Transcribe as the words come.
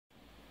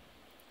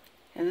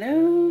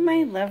Hello, my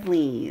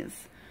lovelies.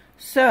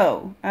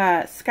 So,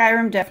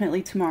 Skyrim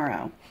definitely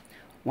tomorrow.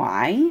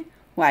 Why?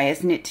 Why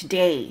isn't it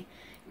today?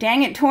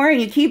 Dang it,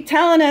 Tori, you keep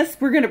telling us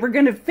we're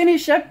gonna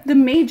finish up the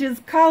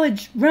Mage's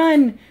College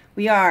run.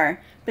 We are.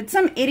 But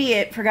some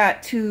idiot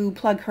forgot to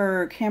plug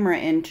her camera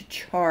in to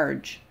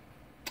charge.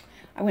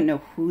 I wouldn't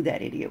know who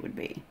that idiot would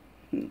be.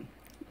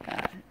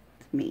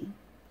 It's me.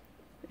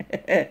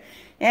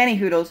 Any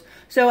hoodles.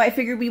 So I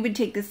figured we would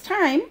take this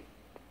time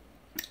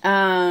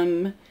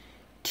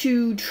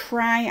to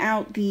try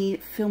out the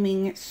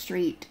filming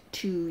straight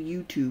to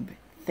YouTube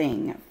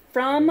thing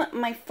from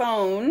my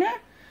phone,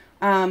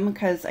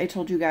 because I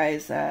told you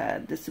guys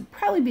this would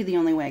probably be the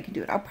only way I can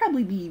do it. I'll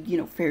probably be, you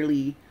know,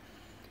 fairly,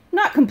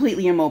 not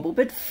completely immobile,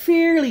 but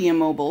fairly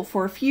immobile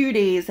for a few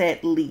days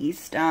at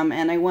least,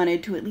 and I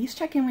wanted to at least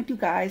check in with you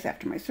guys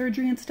after my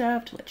surgery and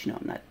stuff to let you know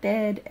I'm not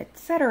dead,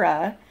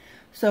 etc.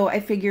 So I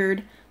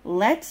figured,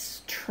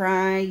 let's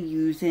try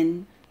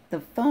using the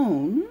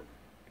phone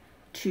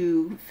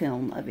to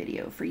film a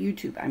video for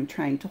YouTube. I'm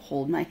trying to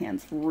hold my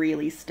hands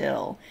really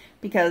still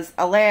because,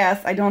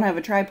 alas, I don't have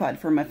a tripod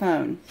for my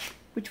phone,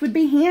 which would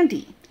be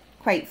handy.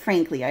 Quite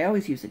frankly, I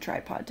always use a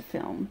tripod to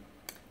film,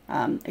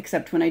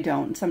 except when I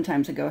don't.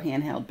 Sometimes I go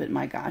handheld, but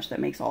my gosh, that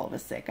makes all of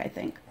us sick, I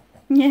think.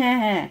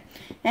 Yeah.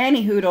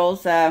 Any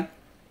hoodles, I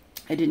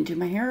didn't do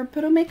my hair or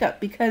put on makeup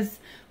because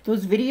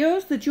those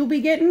videos that you'll be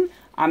getting,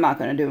 I'm not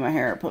going to do my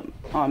hair or put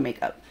on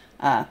makeup.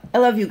 I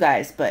love you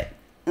guys, but,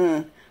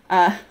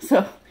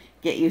 so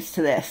get used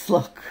to this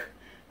look,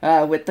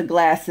 with the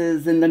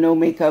glasses and the no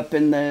makeup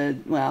and the,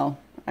 well,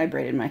 I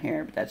braided my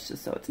hair, but that's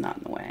just so it's not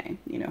in the way.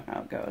 You know how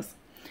it goes.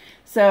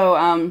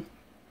 So,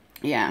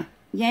 yeah.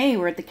 Yay,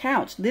 we're at the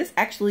couch. This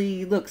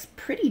actually looks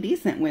pretty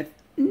decent with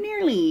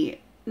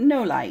nearly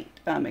no light,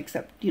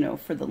 except, you know,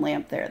 for the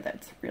lamp there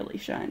that's really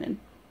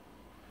shining.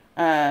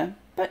 But,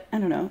 I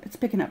don't know, it's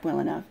picking up well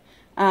enough.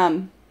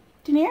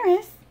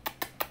 Daenerys,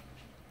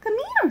 come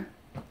here.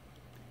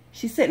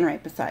 She's sitting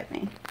right beside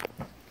me.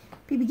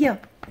 Baby Gil.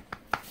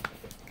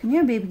 Come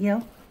here, Baby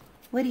Gil.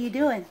 What are you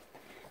doing?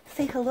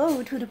 Say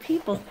hello to the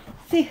people.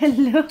 Say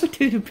hello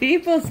to the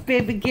peoples,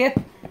 Baby Gil.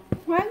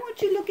 Why won't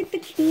you look at the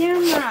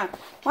camera?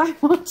 Why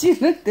won't you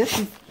look? This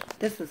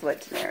is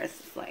what Daenerys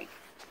is like.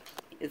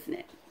 Isn't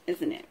it?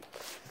 Isn't it?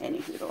 Any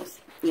hoodles.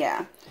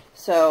 Yeah.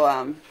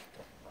 So,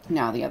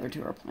 now the other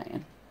two are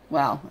playing.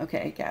 Well,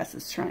 okay, Cass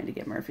is trying to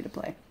get Murphy to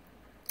play.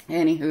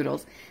 Any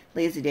hoodles.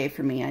 Lazy day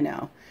for me, I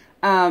know.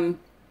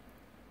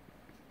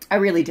 I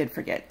really did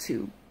forget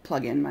to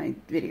plug in my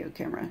video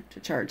camera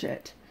to charge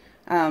it.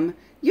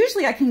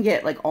 Usually I can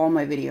get like all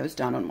my videos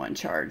done on one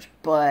charge,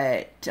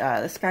 but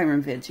the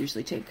Skyrim vids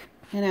usually take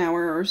an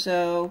hour or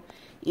so,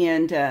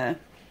 and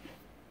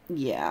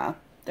yeah,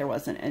 there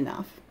wasn't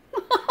enough.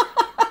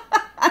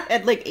 I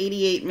had like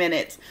 88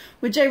 minutes,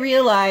 which I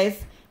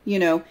realize, you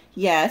know,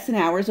 yes, an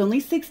hour is only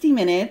 60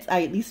 minutes.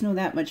 I at least know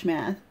that much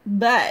math,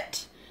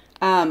 but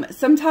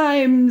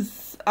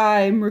sometimes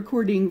I'm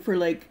recording for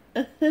like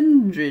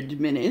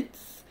 100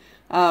 minutes,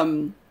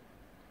 and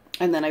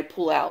then I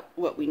pull out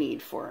what we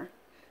need for,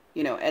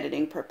 you know,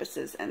 editing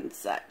purposes and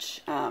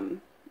such.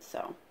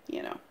 So,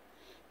 you know,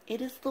 it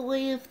is the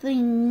way of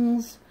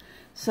things.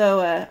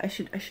 So, I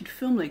should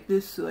film like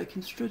this so I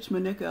can stretch my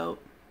neck out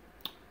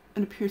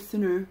and appear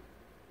thinner.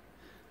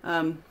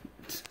 I'm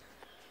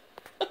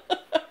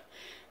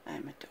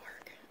a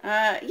dork.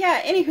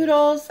 Yeah, any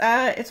hoodles,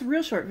 it's a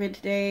real short vid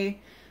today.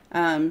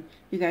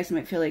 You guys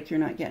might feel like you're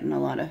not getting a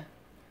lot of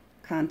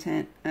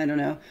content. I don't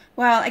know.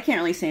 Well, I can't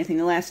really say anything.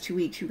 The last 2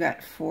 weeks you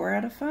got 4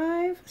 out of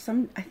 5.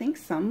 I think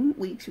some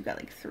weeks you got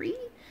like 3.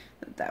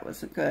 That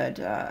wasn't good.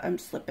 I'm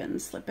slipping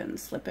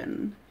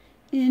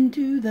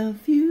into the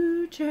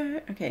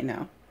future. Okay,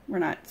 no. We're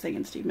not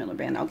singing Steve Miller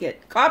Band. I'll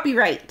get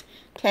copyright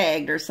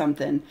tagged or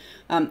something.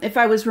 If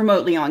I was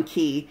remotely on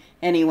key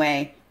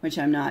anyway, which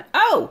I'm not.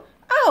 Oh,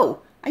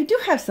 I do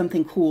have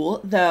something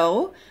cool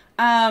though.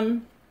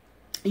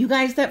 You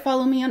guys that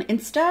follow me on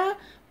Insta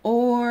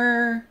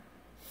or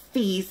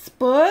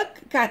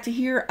Facebook got to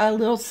hear a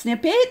little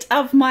snippet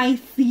of my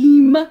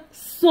theme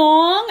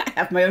song. I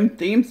have my own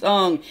theme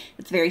song.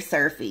 It's very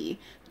surfy.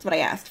 That's what I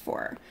asked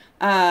for.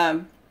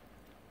 When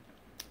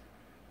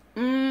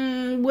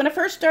I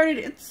first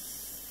started,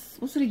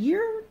 was it a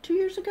year, 2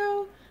 years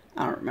ago?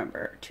 I don't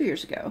remember. 2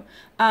 years ago.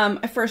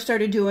 I first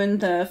started doing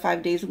the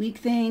 5 days a week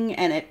thing,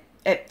 and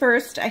at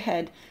first I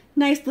had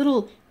nice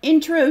little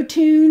intro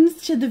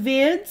tunes to the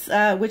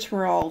vids, which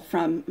were all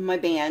from my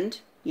band,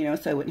 you know,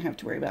 so I wouldn't have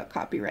to worry about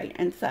copyright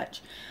and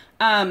such.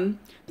 But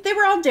they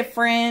were all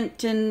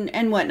different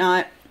and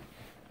whatnot.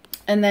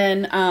 And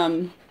then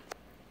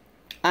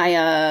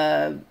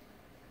I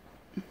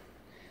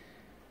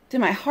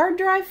did my hard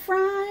drive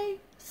fry?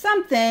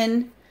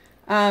 Something.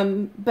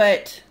 Or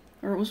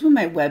it was when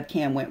my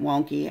webcam went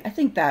wonky. I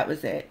think that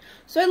was it.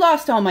 So I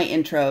lost all my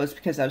intros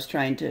because I was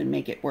trying to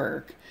make it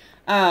work.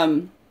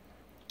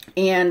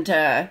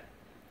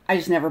 I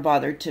just never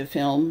bothered to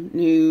film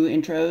new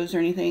intros or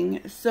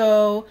anything.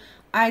 So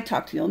I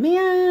talked to the old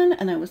man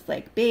and I was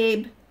like,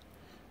 babe,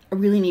 I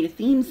really need a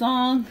theme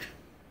song.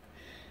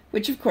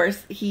 which of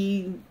course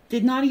he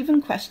did not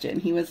even question.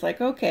 He was like,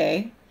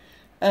 okay,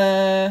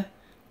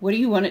 what do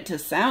you want it to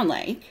sound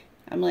like?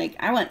 I'm like,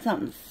 I want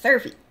something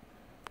surfy.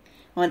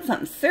 I want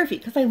something surfy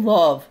because I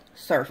love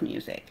surf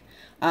music.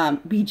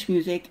 Beach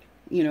music,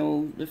 you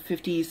know, the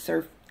 50s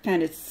surf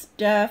kind of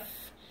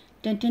stuff.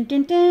 Dun, dun,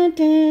 dun, dun,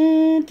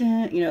 dun,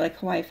 dun, you know, like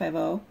Hawaii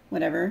 5-0,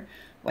 whatever,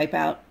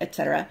 Wipeout,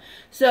 etc.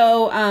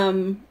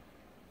 So,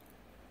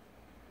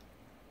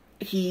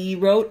 he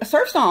wrote a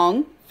surf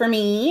song for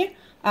me.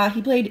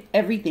 He played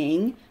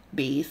everything,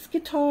 bass,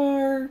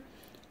 guitar.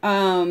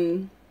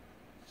 I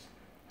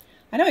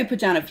know he put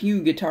down a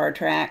few guitar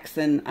tracks,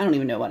 and I don't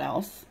even know what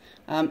else.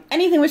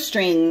 Anything with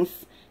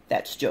strings,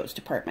 that's Joe's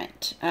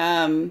department.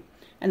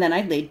 And then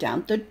I laid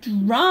down the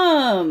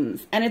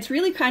drums, and it's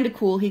really kind of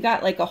cool. He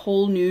got like a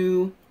whole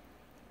new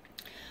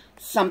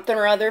something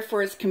or other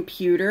for his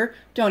computer.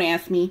 Don't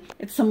ask me.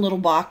 It's some little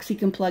box he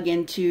can plug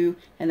into,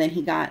 and then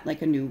he got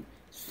like a new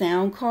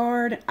sound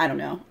card. I don't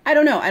know. I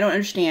don't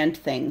understand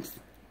things.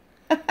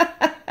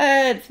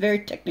 It's very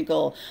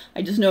technical.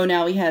 I just know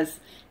now and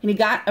he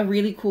got a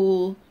really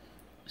cool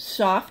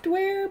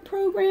software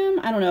program.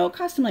 I don't know, it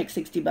cost him like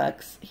 60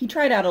 bucks. He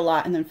tried out a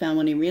lot and then found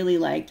one he really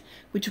liked,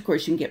 which of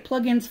course you can get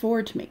plugins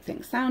for to make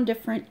things sound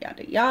different,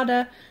 yada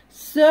yada.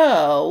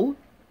 So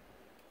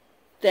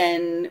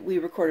then we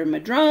recorded my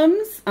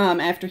drums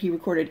after he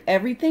recorded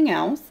everything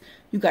else.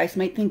 You guys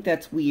might think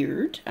that's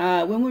weird.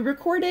 When we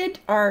recorded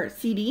our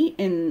CD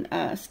in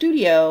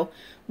studio,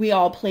 we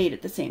all played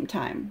at the same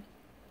time,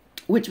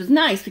 which was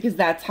nice because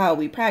that's how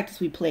we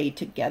practiced. We played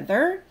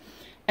together.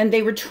 And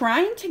they were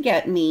trying to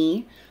get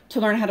me to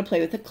learn how to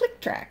play with a click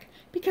track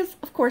because,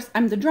 of course,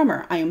 I'm the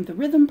drummer. I am the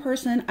rhythm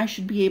person. I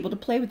should be able to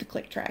play with the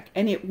click track.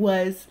 And it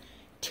was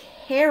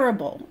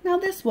terrible. Now,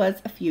 this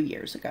was a few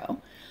years ago.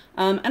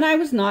 And I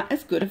was not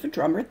as good of a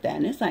drummer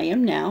then as I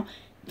am now.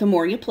 The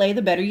more you play,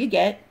 the better you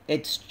get.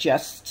 It's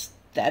just,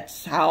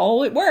 that's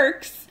how it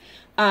works.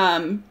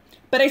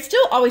 But I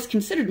still always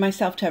considered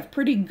myself to have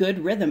pretty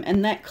good rhythm.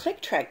 And that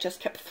click track just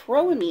kept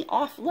throwing me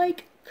off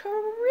like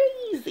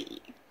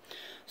crazy.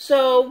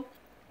 So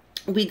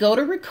we go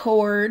to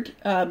record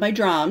my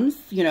drums.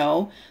 You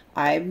know,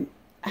 I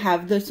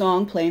have the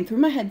song playing through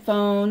my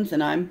headphones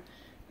and I'm,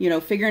 you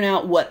know, figuring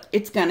out what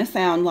it's going to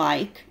sound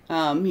like.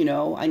 You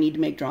know, I need to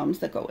make drums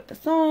that go with the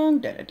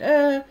song,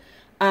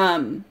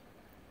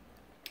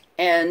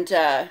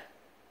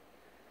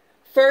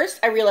 first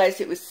I realized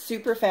it was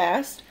super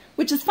fast,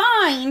 which is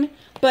fine,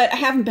 but I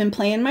haven't been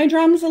playing my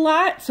drums a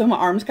lot, so my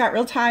arms got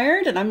real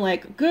tired, and I'm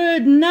like,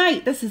 good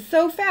night, this is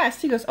so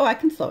fast. He goes, oh, I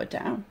can slow it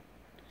down.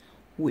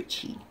 Which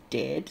he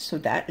did, so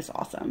that is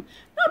awesome.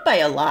 Not by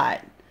a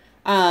lot.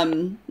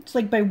 It's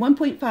like by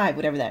 1.5,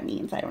 whatever that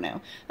means, I don't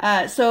know.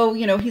 So,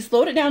 you know, he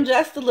slowed it down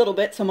just a little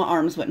bit so my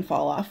arms wouldn't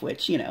fall off,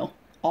 which, you know,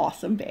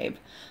 awesome, babe.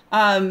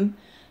 And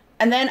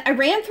then I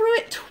ran through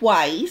it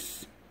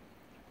twice,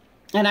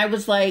 and I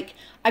was like,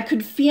 I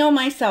could feel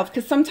myself,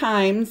 because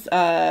sometimes,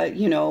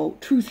 you know,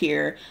 truth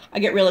here, I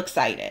get real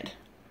excited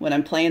when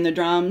I'm playing the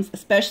drums,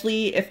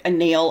 especially if I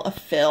nail a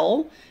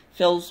fill.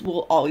 Fills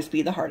will always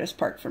be the hardest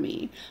part for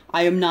me.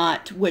 I am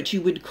not what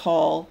you would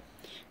call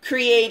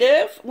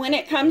creative when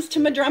it comes to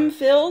my drum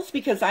fills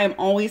because I am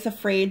always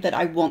afraid that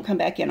I won't come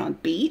back in on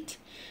beat.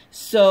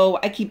 So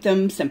I keep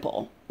them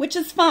simple, which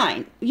is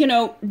fine. You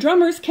know,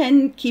 drummers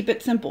can keep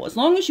it simple. As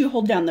long as you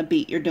hold down the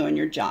beat, you're doing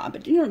your job.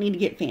 But you don't need to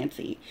get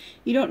fancy.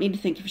 You don't need to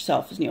think of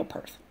yourself as Neil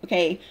Peart,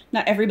 okay?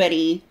 Not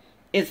everybody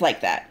is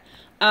like that.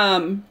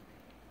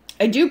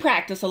 I do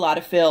practice a lot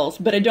of fills,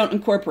 but I don't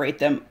incorporate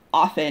them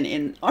often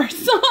in our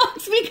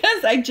songs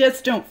because I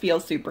just don't feel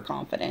super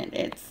confident.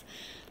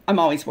 I'm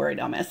always worried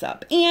I'll mess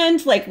up.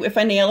 And like if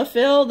I nail a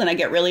fill, then I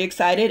get really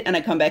excited and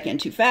I come back in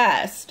too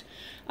fast.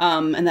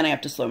 And then I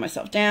have to slow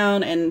myself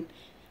down. And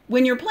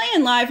when you're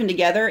playing live and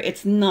together,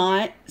 it's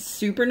not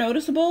super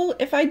noticeable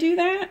if I do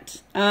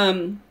that.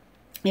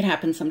 It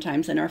happens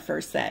sometimes in our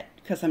first set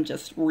because I'm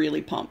just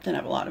really pumped and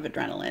have a lot of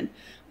adrenaline.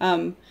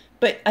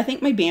 But I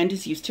think my band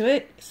is used to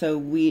it, so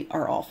we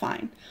are all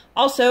fine.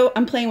 Also,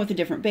 I'm playing with a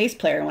different bass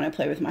player when I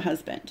play with my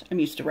husband. I'm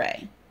used to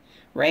Ray.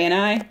 Ray and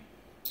I,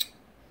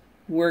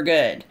 we're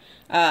good.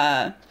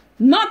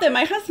 Not that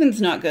my husband's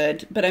not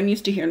good, but I'm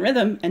used to hearing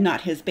rhythm and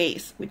not his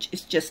bass, which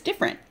is just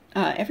different.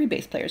 Every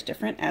bass player is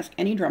different. Ask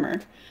any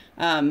drummer.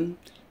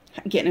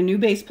 Getting a new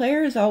bass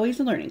player is always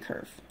a learning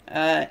curve.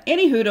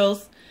 Any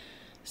hoodles.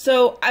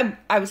 So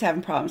I was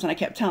having problems, and I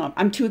kept telling him,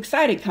 I'm too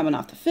excited coming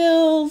off the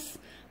fills.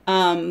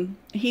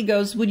 He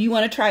goes, would you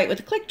want to try it with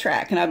the click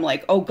track? And I'm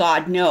like, oh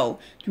God, no.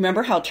 Do you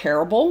remember how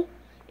terrible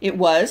it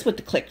was with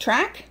the click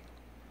track?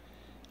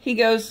 He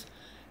goes,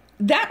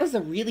 that was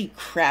a really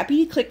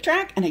crappy click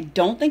track, and I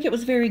don't think it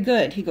was very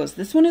good. He goes,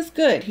 this one is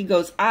good. He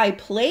goes, I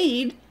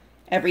played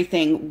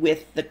everything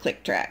with the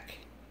click track,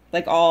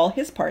 like all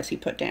his parts he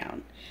put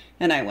down.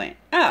 And I went,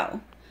 oh,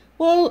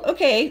 well,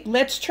 okay,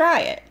 let's try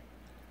it.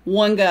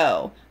 One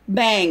go,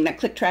 bang, that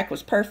click track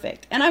was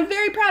perfect. And I'm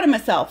very proud of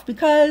myself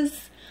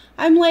because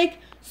I'm like,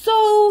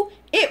 so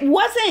it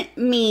wasn't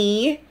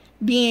me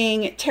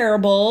being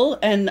terrible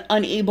and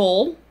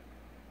unable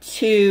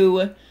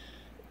to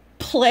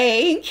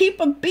play, keep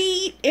a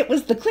beat. It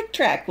was the click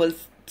track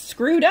was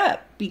screwed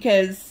up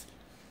because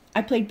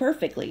I played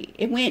perfectly.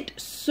 It went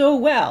so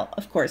well.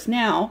 Of course,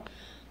 now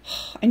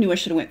I knew I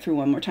should have went through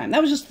one more time.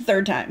 That was just the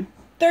third time.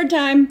 Third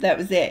time, that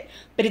was it.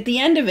 But at the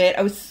end of it,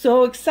 I was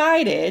so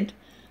excited.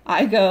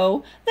 I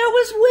go, that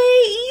was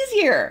way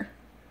easier.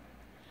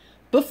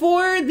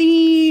 Before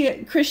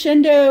the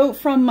crescendo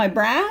from my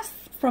brass,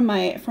 from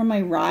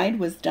my ride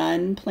was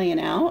done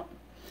playing out,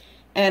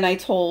 and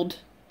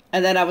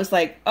then I was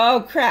like,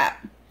 oh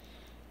crap.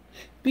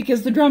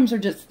 Because the drums are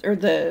just, or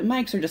the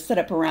mics are just set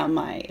up around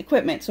my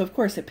equipment. So of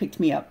course it picked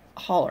me up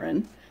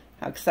hollering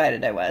how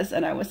excited I was.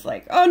 And I was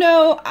like, oh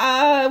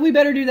no, we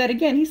better do that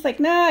again. He's like,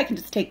 nah, I can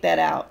just take that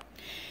out.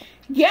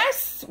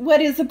 Guess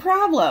what is the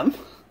problem?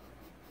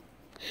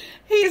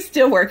 He's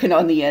still working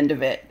on the end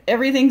of it.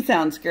 Everything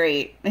sounds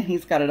great. And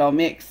he's got it all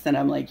mixed. And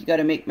I'm like, you got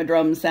to make my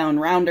drums sound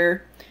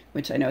rounder,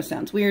 which I know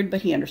sounds weird,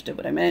 but he understood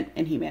what I meant.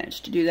 And he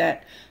managed to do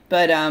that.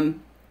 But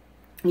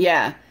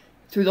yeah,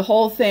 through the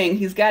whole thing,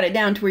 he's got it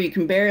down to where you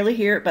can barely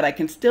hear it, but I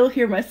can still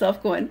hear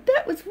myself going,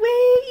 that was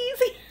way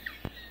easy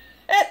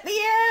at the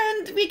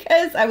end,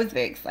 because I was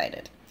very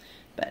excited.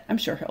 But I'm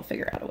sure he'll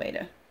figure out a way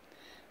to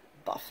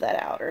buff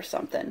that out or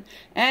something.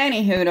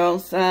 Any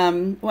hoodles,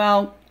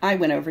 well, I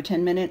went over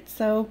 10 minutes,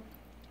 so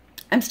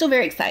I'm still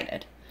very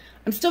excited.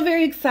 I'm still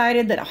very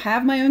excited that I'll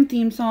have my own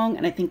theme song,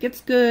 and I think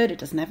it's good. It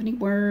doesn't have any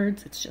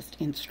words. It's just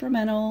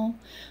instrumental,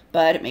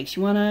 but it makes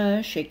you want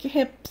to shake your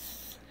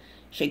hips,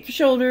 shake your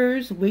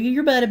shoulders, wiggle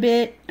your butt a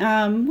bit,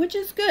 which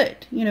is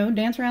good, you know,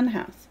 dance around the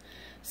house.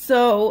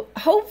 So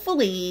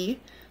hopefully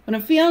when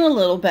I'm feeling a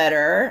little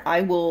better, I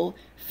will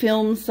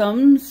film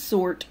some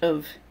sort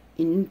of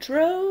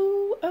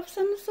intro of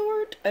some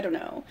sort. I don't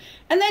know.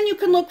 And then you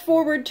can look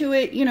forward to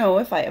it, you know,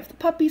 if I have the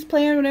puppies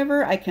playing or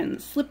whatever, I can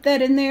slip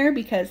that in there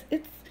because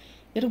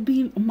it'll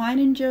be mine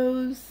and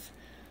Joe's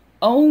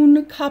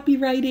own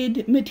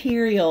copyrighted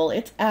material.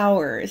 It's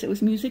ours. It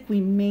was music we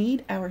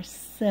made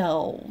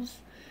ourselves.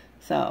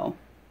 So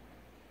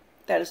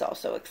that is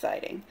also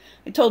exciting.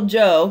 I told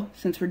Joe,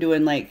 since we're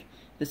doing like,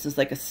 this is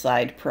like a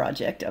side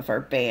project of our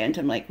band,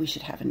 I'm like, we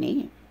should have a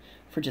name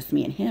for just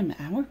me and him,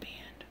 our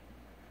band.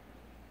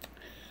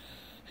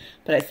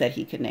 But I said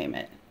he could name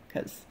it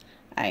because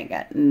I ain't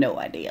got no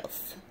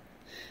ideas.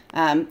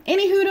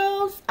 Any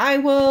hoodles, I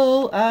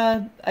will,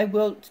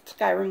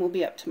 Skyrim will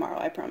be up tomorrow,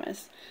 I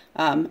promise.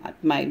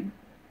 My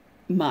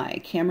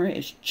camera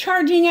is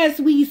charging as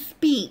we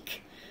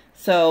speak.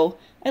 So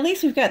at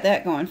least we've got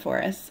that going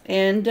for us.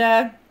 And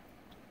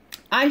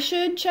I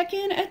should check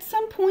in at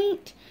some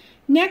point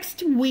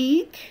next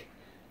week,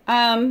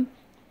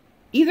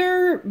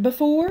 either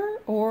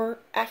before or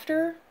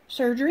after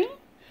surgery.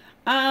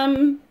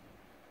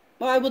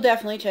 Well, I will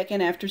definitely check in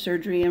after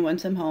surgery and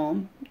once I'm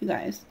home, you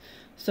guys.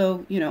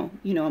 So, you know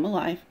I'm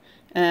alive.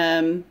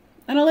 And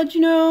I'll let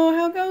you know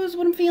how it goes,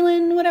 what I'm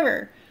feeling,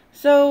 whatever.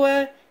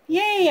 So,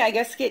 yay, I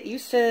guess get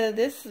used to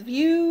this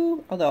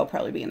view. Although I'll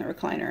probably be in the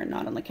recliner and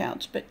not on the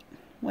couch, but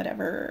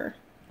whatever.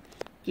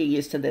 Get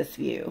used to this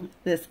view,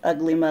 this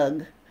ugly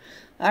mug.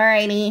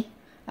 Alrighty.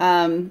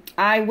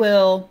 I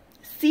will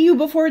see you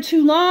before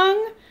too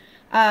long.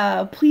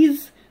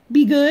 Please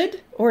be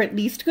good, or at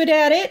least good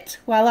at it,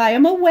 while I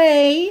am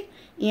away.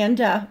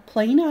 And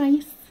play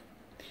nice.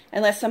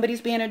 Unless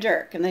somebody's being a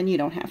jerk, and then you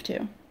don't have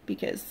to.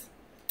 Because,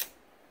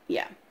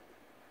 yeah.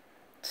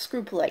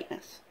 Screw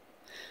politeness.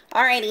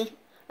 Alrighty.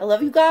 I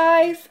love you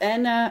guys,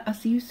 and I'll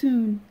see you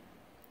soon.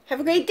 Have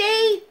a great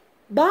day.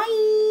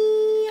 Bye.